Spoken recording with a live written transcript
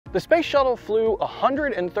The Space Shuttle flew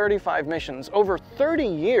 135 missions over 30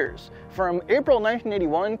 years from April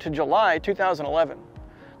 1981 to July 2011.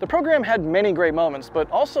 The program had many great moments,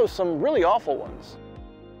 but also some really awful ones.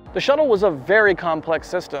 The shuttle was a very complex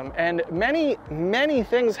system, and many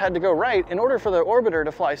things had to go right in order for the orbiter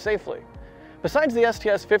to fly safely. Besides the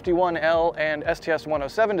STS-51L and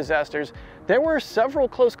STS-107 disasters, there were several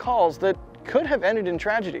close calls that could have ended in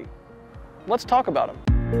tragedy. Let's talk about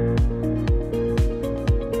them.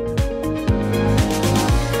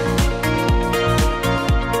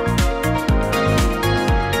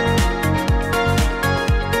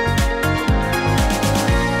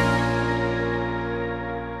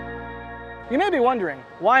 You may be wondering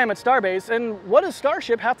why I'm at Starbase and what does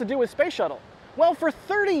Starship have to do with Space Shuttle? Well, for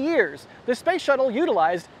 30 years, the Space Shuttle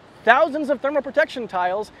utilized thousands of thermal protection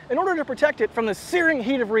tiles in order to protect it from the searing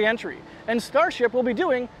heat of re-entry, and Starship will be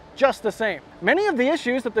doing just the same. Many of the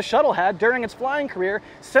issues that the shuttle had during its flying career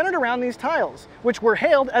centered around these tiles, which were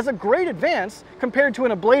hailed as a great advance compared to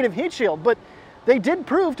an ablative heat shield, but they did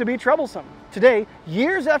prove to be troublesome. Today,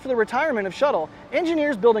 years after the retirement of Shuttle,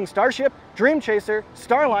 engineers building Starship, Dream Chaser,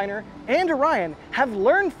 Starliner, and Orion have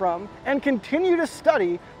learned from and continue to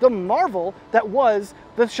study the marvel that was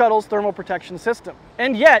the shuttle's thermal protection system.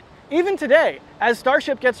 And yet, even today, as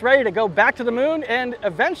Starship gets ready to go back to the moon and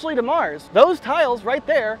eventually to Mars, those tiles right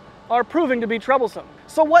there are proving to be troublesome.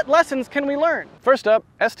 So what lessons can we learn? First up,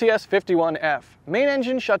 STS-51F, main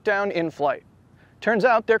engine shutdown in flight. Turns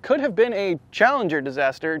out there could have been a Challenger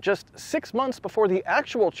disaster just 6 months before the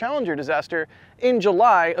actual Challenger disaster in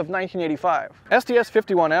July of 1985.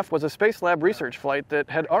 STS-51F was a Space Lab research flight that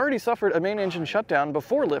had already suffered a main engine shutdown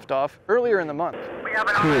before liftoff earlier in the month. We have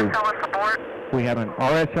an RSLS abort. We have an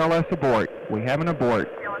RSLS abort. We have an abort.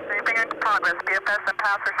 Safing in progress. BFS and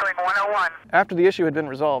passer showing 101. After the issue had been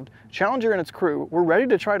resolved, Challenger and its crew were ready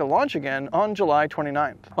to try to launch again on July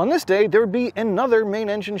 29th. On this day, there would be another main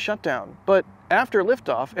engine shutdown, but after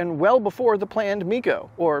liftoff and well before the planned MECO,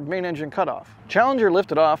 or main engine cutoff. Challenger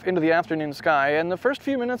lifted off into the afternoon sky, and the first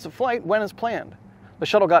few minutes of flight went as planned. The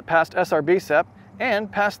shuttle got past SRB SEP and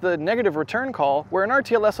past the negative return call where an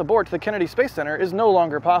RTLS abort to the Kennedy Space Center is no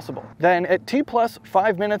longer possible. Then at T plus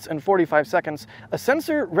 5 minutes and 45 seconds, a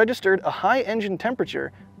sensor registered a high engine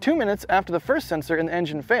temperature 2 minutes after the first sensor in the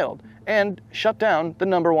engine failed and shut down the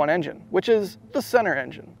 #1 engine, which is the center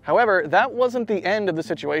engine. However, that wasn't the end of the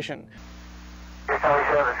situation.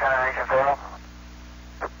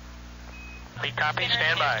 Lead copy,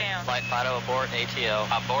 stand by. Flight Fido abort ATO.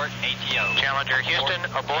 Abort ATO. Challenger Houston,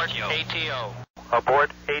 abort ATO.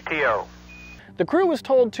 Abort ATO. The crew was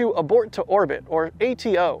told to abort to orbit, or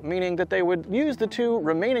ATO, meaning that they would use the 2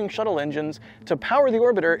 remaining shuttle engines to power the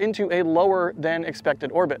orbiter into a lower than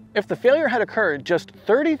expected orbit. If the failure had occurred just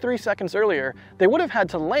 33 seconds earlier, they would have had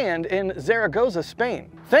to land in Zaragoza, Spain.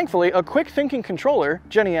 Thankfully, a quick-thinking controller,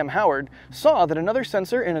 Jenny M. Howard, saw that another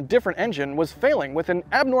sensor in a different engine was failing with an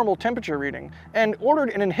abnormal temperature reading and ordered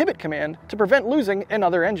an inhibit command to prevent losing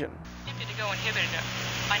another engine. Attempted to go inhibit.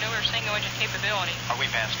 I know we're single engine capability. Are we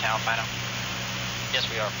past town, Fido? Yes,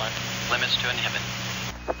 we are, Flight. Limits to inhibit.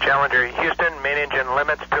 Challenger Houston, main engine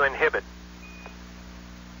limits to inhibit.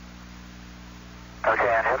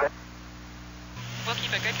 Okay, inhibit. We'll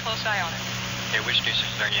keep a good close eye on it. Okay, which deuces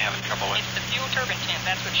are you having trouble with? It's the fuel turbine temp.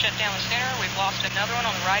 That's what shut down the center. We've lost another one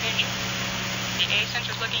on the right engine. The A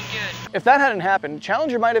sensor's looking good. If that hadn't happened,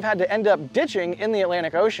 Challenger might have had to end up ditching in the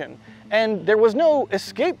Atlantic Ocean. And there was no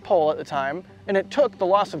escape pole at the time, and it took the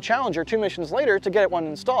loss of Challenger 2 missions later to get one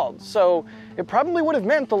installed, so it probably would have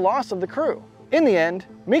meant the loss of the crew. In the end,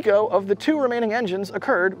 MECO of the 2 remaining engines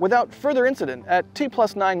occurred without further incident at T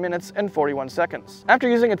plus 9 minutes and 41 seconds. After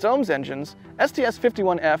using its OMS engines,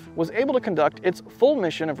 STS-51F was able to conduct its full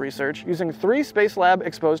mission of research using 3 Space Lab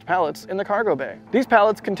exposed pallets in the cargo bay. These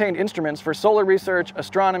pallets contained instruments for solar research,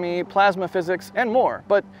 astronomy, plasma physics, and more,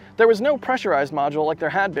 but there was no pressurized module like there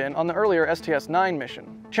had been on the earlier STS-9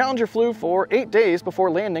 mission. Challenger flew for 8 days before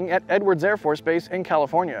landing at Edwards Air Force Base in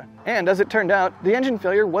California. And as it turned out, the engine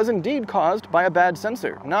failure was indeed caused by a bad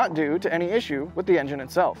sensor, not due to any issue with the engine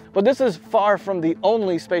itself. But this is far from the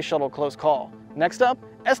only Space Shuttle close call. Next up,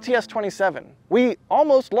 STS-27. We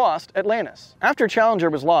almost lost Atlantis. After Challenger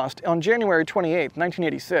was lost on January 28,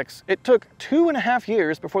 1986, it took 2.5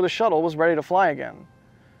 years before the shuttle was ready to fly again.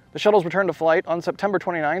 The shuttle's return to flight on September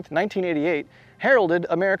 29, 1988, heralded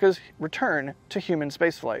America's return to human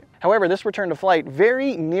spaceflight. However, this return to flight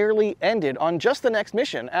very nearly ended on just the next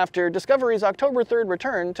mission after Discovery's October 3rd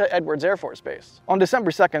return to Edwards Air Force Base. On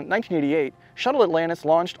December 2, 1988, Shuttle Atlantis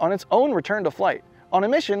launched on its own return to flight, on a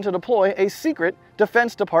mission to deploy a secret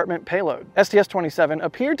Defense Department payload. STS-27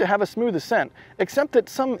 appeared to have a smooth ascent, except that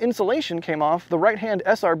some insulation came off the right-hand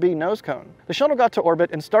SRB nose cone. The shuttle got to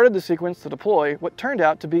orbit and started the sequence to deploy what turned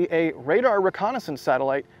out to be a radar reconnaissance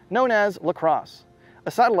satellite known as La Crosse,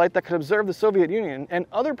 a satellite that could observe the Soviet Union and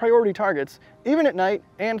other priority targets even at night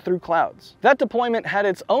and through clouds. That deployment had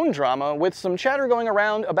its own drama, with some chatter going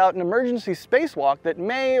around about an emergency spacewalk that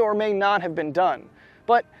may or may not have been done.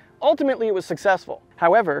 But ultimately it was successful.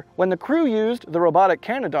 However, when the crew used the robotic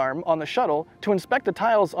Canadarm on the shuttle to inspect the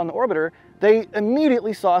tiles on the orbiter, they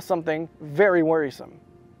immediately saw something very worrisome.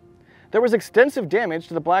 There was extensive damage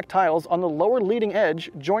to the black tiles on the lower leading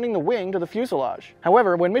edge joining the wing to the fuselage.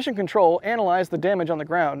 However, when Mission Control analyzed the damage on the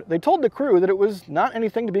ground, they told the crew that it was not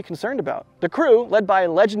anything to be concerned about. The crew, led by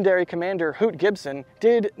legendary commander Hoot Gibson,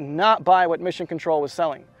 did not buy what Mission Control was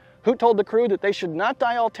selling. Hoot told the crew that they should not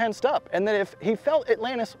die all tensed up, and that if he felt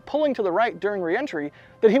Atlantis pulling to the right during re-entry,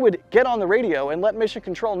 that he would get on the radio and let Mission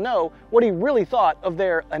Control know what he really thought of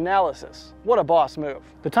their analysis. What a boss move.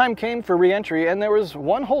 The time came for re-entry, and there was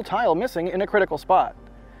one whole tile missing in a critical spot.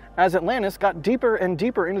 As Atlantis got deeper and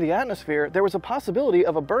deeper into the atmosphere, there was a possibility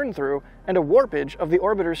of a burn-through and a warpage of the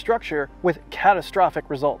orbiter's structure with catastrophic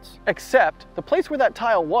results. Except, the place where that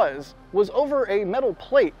tile was over a metal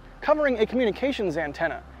plate covering a communications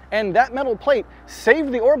antenna, and that metal plate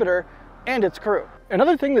saved the orbiter and its crew.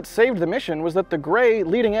 Another thing that saved the mission was that the gray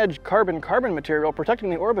leading-edge carbon-carbon material protecting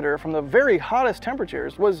the orbiter from the very hottest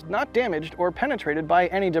temperatures was not damaged or penetrated by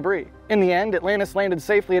any debris. In the end, Atlantis landed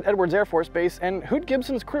safely at Edwards Air Force Base, and Hoot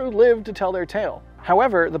Gibson's crew lived to tell their tale.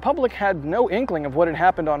 However, the public had no inkling of what had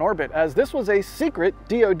happened on orbit, as this was a secret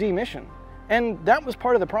DoD mission, and that was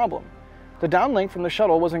part of the problem. The downlink from the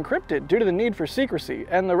shuttle was encrypted due to the need for secrecy,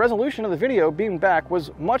 and the resolution of the video beamed back was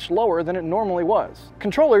much lower than it normally was.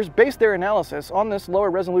 Controllers based their analysis on this lower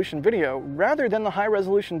resolution video rather than the high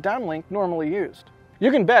resolution downlink normally used. You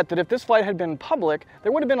can bet that if this flight had been public,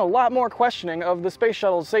 there would have been a lot more questioning of the space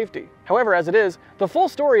shuttle's safety. However, as it is, the full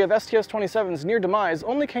story of STS-27's near demise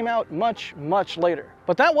only came out much, much later.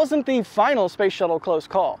 But that wasn't the final space shuttle close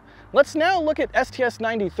call. Let's now look at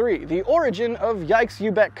STS-93, the origin of Yikes, You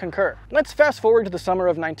Bet, Concur. Let's fast forward to the summer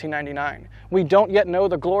of 1999. We don't yet know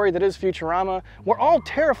the glory that is Futurama, we're all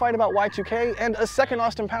terrified about Y2K, and a second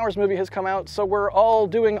Austin Powers movie has come out, so we're all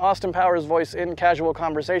doing Austin Powers' voice in casual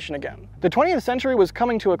conversation again. The 20th century was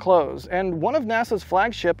coming to a close, and one of NASA's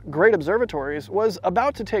flagship great observatories was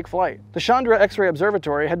about to take flight. The Chandra X-ray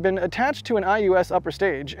Observatory had been attached to an IUS upper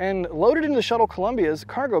stage and loaded into Shuttle Columbia's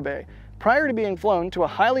cargo bay, prior to being flown to a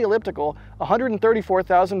highly elliptical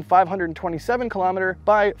 134,527 kilometer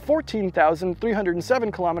by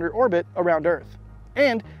 14,307 kilometer orbit around Earth.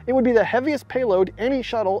 And it would be the heaviest payload any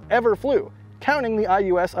shuttle ever flew, counting the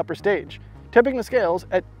IUS upper stage, tipping the scales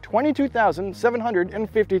at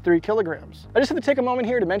 22,753 kilograms. I just have to take a moment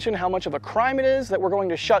here to mention how much of a crime it is that we're going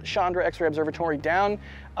to shut Chandra X-ray Observatory down.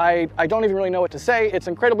 I don't even really know what to say. It's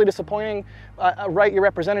incredibly disappointing. Write your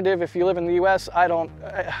representative if you live in the US.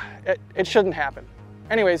 It shouldn't happen.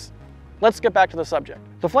 Anyways, let's get back to the subject.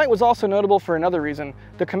 The flight was also notable for another reason.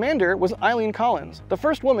 The commander was Eileen Collins, the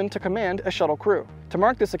first woman to command a shuttle crew. To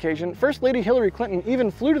mark this occasion, First Lady Hillary Clinton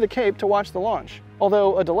even flew to the Cape to watch the launch,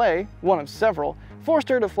 although a delay, one of several, forced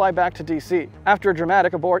her to fly back to DC. After a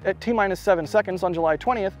dramatic abort at T-minus 7 seconds on July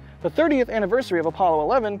 20th, the 30th anniversary of Apollo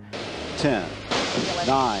 11, 10,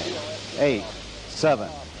 9, 8, 7.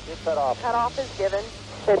 Cutoff is given.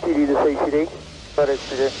 NTD to CCD. But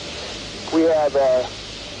we have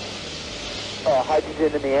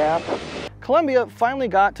hydrogen in the aft. Columbia finally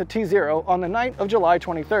got to T0 on the night of July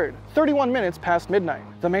 23rd, 31 minutes past midnight.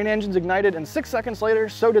 The main engines ignited, and 6 seconds later,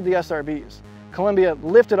 so did the SRBs. Columbia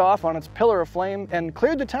lifted off on its pillar of flame and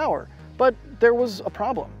cleared the tower, but there was a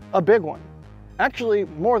problem, a big one. Actually,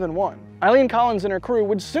 more than one. Eileen Collins and her crew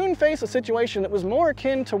would soon face a situation that was more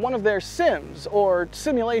akin to one of their sims, or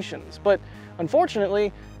simulations, but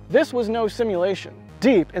unfortunately, this was no simulation.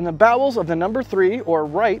 Deep in the bowels of the number 3, or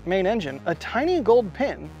right, main engine, a tiny gold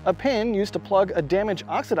pin, a pin used to plug a damaged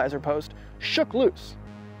oxidizer post, shook loose.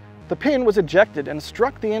 The pin was ejected and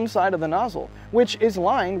struck the inside of the nozzle, which is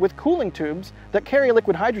lined with cooling tubes that carry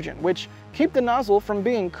liquid hydrogen, which keep the nozzle from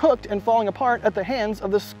being cooked and falling apart at the hands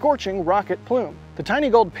of the scorching rocket plume. The tiny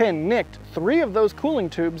gold pin nicked 3 of those cooling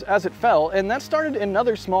tubes as it fell, and that started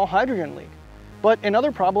another small hydrogen leak. But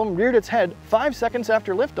another problem reared its head 5 seconds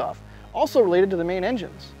after liftoff, also related to the main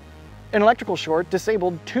engines. An electrical short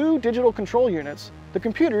disabled 2 digital control units, the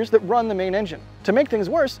computers that run the main engine. To make things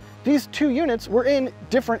worse, these 2 units were in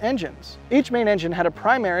different engines. Each main engine had a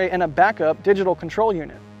primary and a backup digital control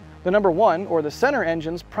unit. the number 1, or the center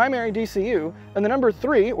engine's primary DCU, and the number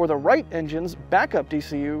 3, or the right engine's backup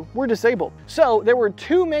DCU, were disabled. So there were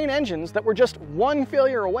 2 main engines that were just one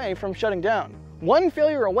failure away from shutting down. One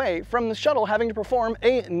failure away from the shuttle having to perform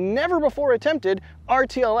a never-before-attempted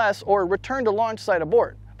RTLS, or Return to Launch Site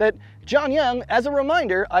Abort, that John Young, as a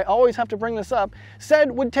reminder, I always have to bring this up, said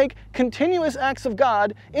would take continuous acts of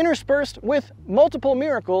God interspersed with multiple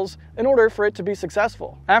miracles in order for it to be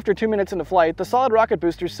successful. After 2 minutes into flight, the solid rocket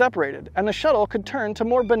boosters separated, and the shuttle could turn to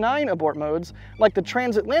more benign abort modes, like the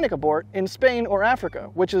transatlantic abort in Spain or Africa,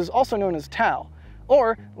 which is also known as TAL,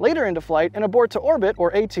 or later into flight an abort to orbit,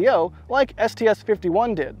 or ATO, like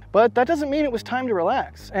STS-51 did. But that doesn't mean it was time to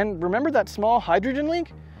relax, and remember that small hydrogen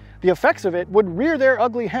leak? The effects of it would rear their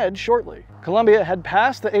ugly head shortly. Columbia had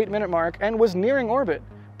passed the 8-minute mark and was nearing orbit,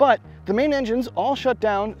 but the main engines all shut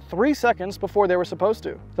down 3 seconds before they were supposed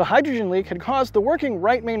to. The hydrogen leak had caused the working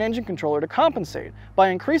right main engine controller to compensate by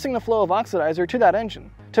increasing the flow of oxidizer to that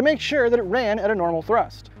engine to make sure that it ran at a normal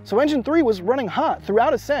thrust. So engine 3 was running hot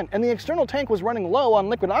throughout ascent, and the external tank was running low on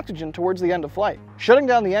liquid oxygen towards the end of flight. Shutting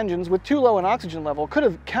down the engines with too low an oxygen level could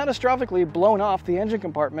have catastrophically blown off the engine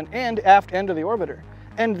compartment and aft end of the orbiter.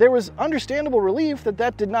 And there was understandable relief that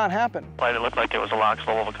that did not happen. It looked like it was a LOX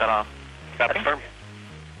level cutoff. Copy. Confirm.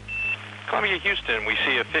 Columbia, Houston, we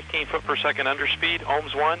see a 15 foot per second underspeed,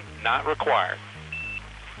 ohms 1, not required.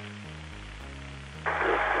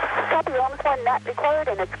 Copy, ohms 1 not required,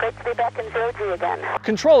 and it's great to be back in 0G again.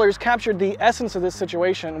 Controllers captured the essence of this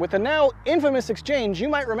situation with a now infamous exchange you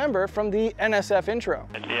might remember from the NSF intro.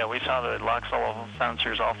 Yeah, we saw the LOX level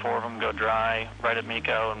sensors, all 4 of them, go dry right at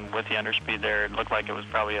MECO, and with the underspeed there, it looked like it was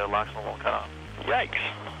probably a LOX level cutoff. Yikes.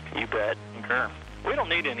 You bet. Concur. We don't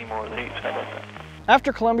need any more of these. How about that?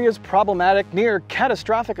 After Columbia's problematic, near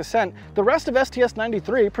catastrophic ascent, the rest of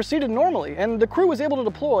STS-93 proceeded normally, and the crew was able to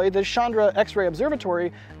deploy the Chandra X-ray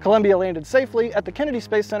Observatory. Columbia landed safely at the Kennedy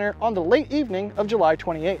Space Center on the late evening of July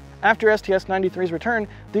 28. After STS-93's return,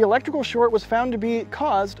 the electrical short was found to be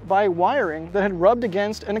caused by wiring that had rubbed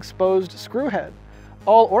against an exposed screw head.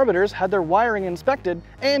 All orbiters had their wiring inspected,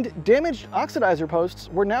 and damaged oxidizer posts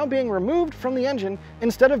were now being removed from the engine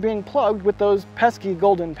instead of being plugged with those pesky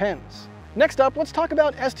golden pins. Next up, let's talk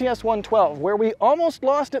about STS-112, where we almost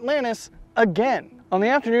lost Atlantis again. On the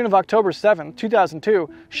afternoon of October 7, 2002,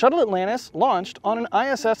 Shuttle Atlantis launched on an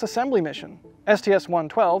ISS assembly mission.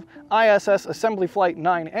 STS-112, ISS Assembly Flight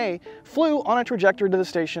 9A, flew on a trajectory to the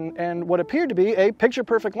station and what appeared to be a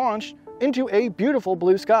picture-perfect launch into a beautiful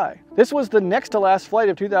blue sky. This was the next to last flight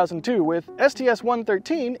of 2002, with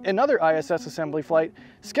STS-113, another ISS assembly flight,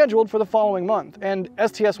 scheduled for the following month, and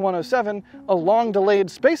STS-107, a long-delayed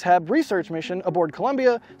SpaceHab research mission aboard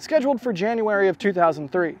Columbia, scheduled for January of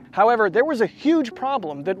 2003. However, there was a huge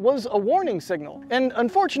problem that was a warning signal, an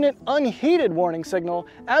unfortunate, unheeded warning signal,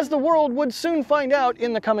 as the world would soon find out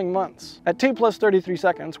in the coming months. At T plus 33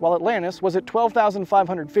 seconds, while Atlantis was at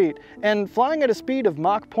 12,500 feet and flying at a speed of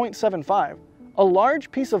Mach 0.75, a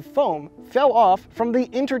large piece of foam fell off from the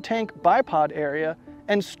intertank bipod area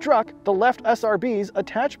and struck the left SRB's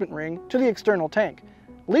attachment ring to the external tank,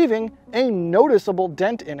 leaving a noticeable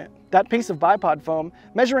dent in it. That piece of bipod foam,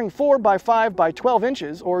 measuring 4 by 5 by 12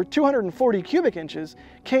 inches, or 240 cubic inches,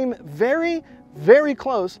 came very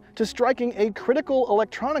close to striking a critical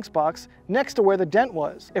electronics box next to where the dent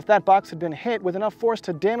was. If that box had been hit with enough force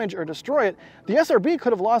to damage or destroy it, the SRB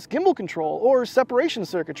could have lost gimbal control or separation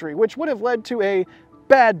circuitry, which would have led to a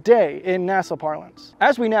bad day in NASA parlance.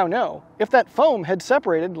 As we now know, if that foam had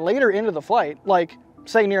separated later into the flight, like,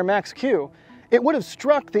 say, near max Q, it would have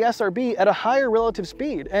struck the SRB at a higher relative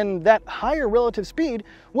speed, and that higher relative speed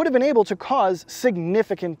would have been able to cause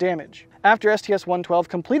significant damage. After STS-112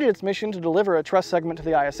 completed its mission to deliver a truss segment to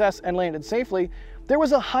the ISS and landed safely, there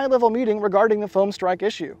was a high-level meeting regarding the foam strike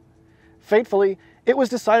issue. Fatefully, it was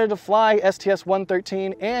decided to fly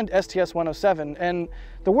STS-113 and STS-107, and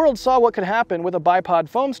the world saw what could happen with a bipod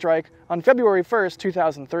foam strike on February 1st,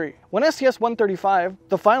 2003. When STS-135,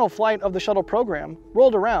 the final flight of the shuttle program,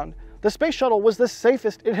 rolled around, the Space Shuttle was the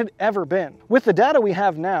safest it had ever been. With the data we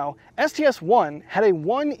have now, STS-1 had a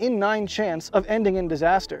 1 in 9 chance of ending in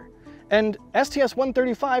disaster, and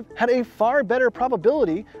STS-135 had a far better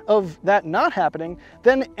probability of that not happening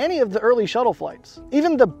than any of the early shuttle flights.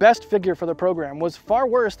 Even the best figure for the program was far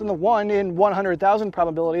worse than the 1 in 100,000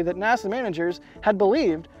 probability that NASA managers had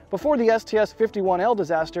believed before the STS-51L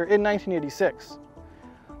disaster in 1986.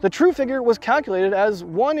 The true figure was calculated as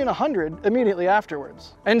 1 in 100 immediately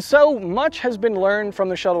afterwards. And so much has been learned from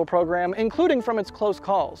the shuttle program, including from its close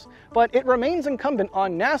calls. But it remains incumbent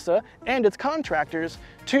on NASA and its contractors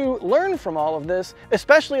to learn from all of this,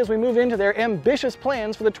 especially as we move into their ambitious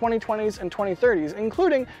plans for the 2020s and 2030s,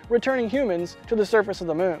 including returning humans to the surface of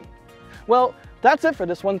the moon. Well, that's it for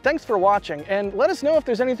this one. Thanks for watching, and let us know if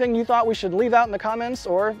there's anything you thought we should leave out in the comments,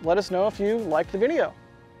 or let us know if you liked the video.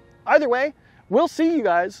 Either way, we'll see you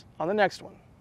guys on the next one.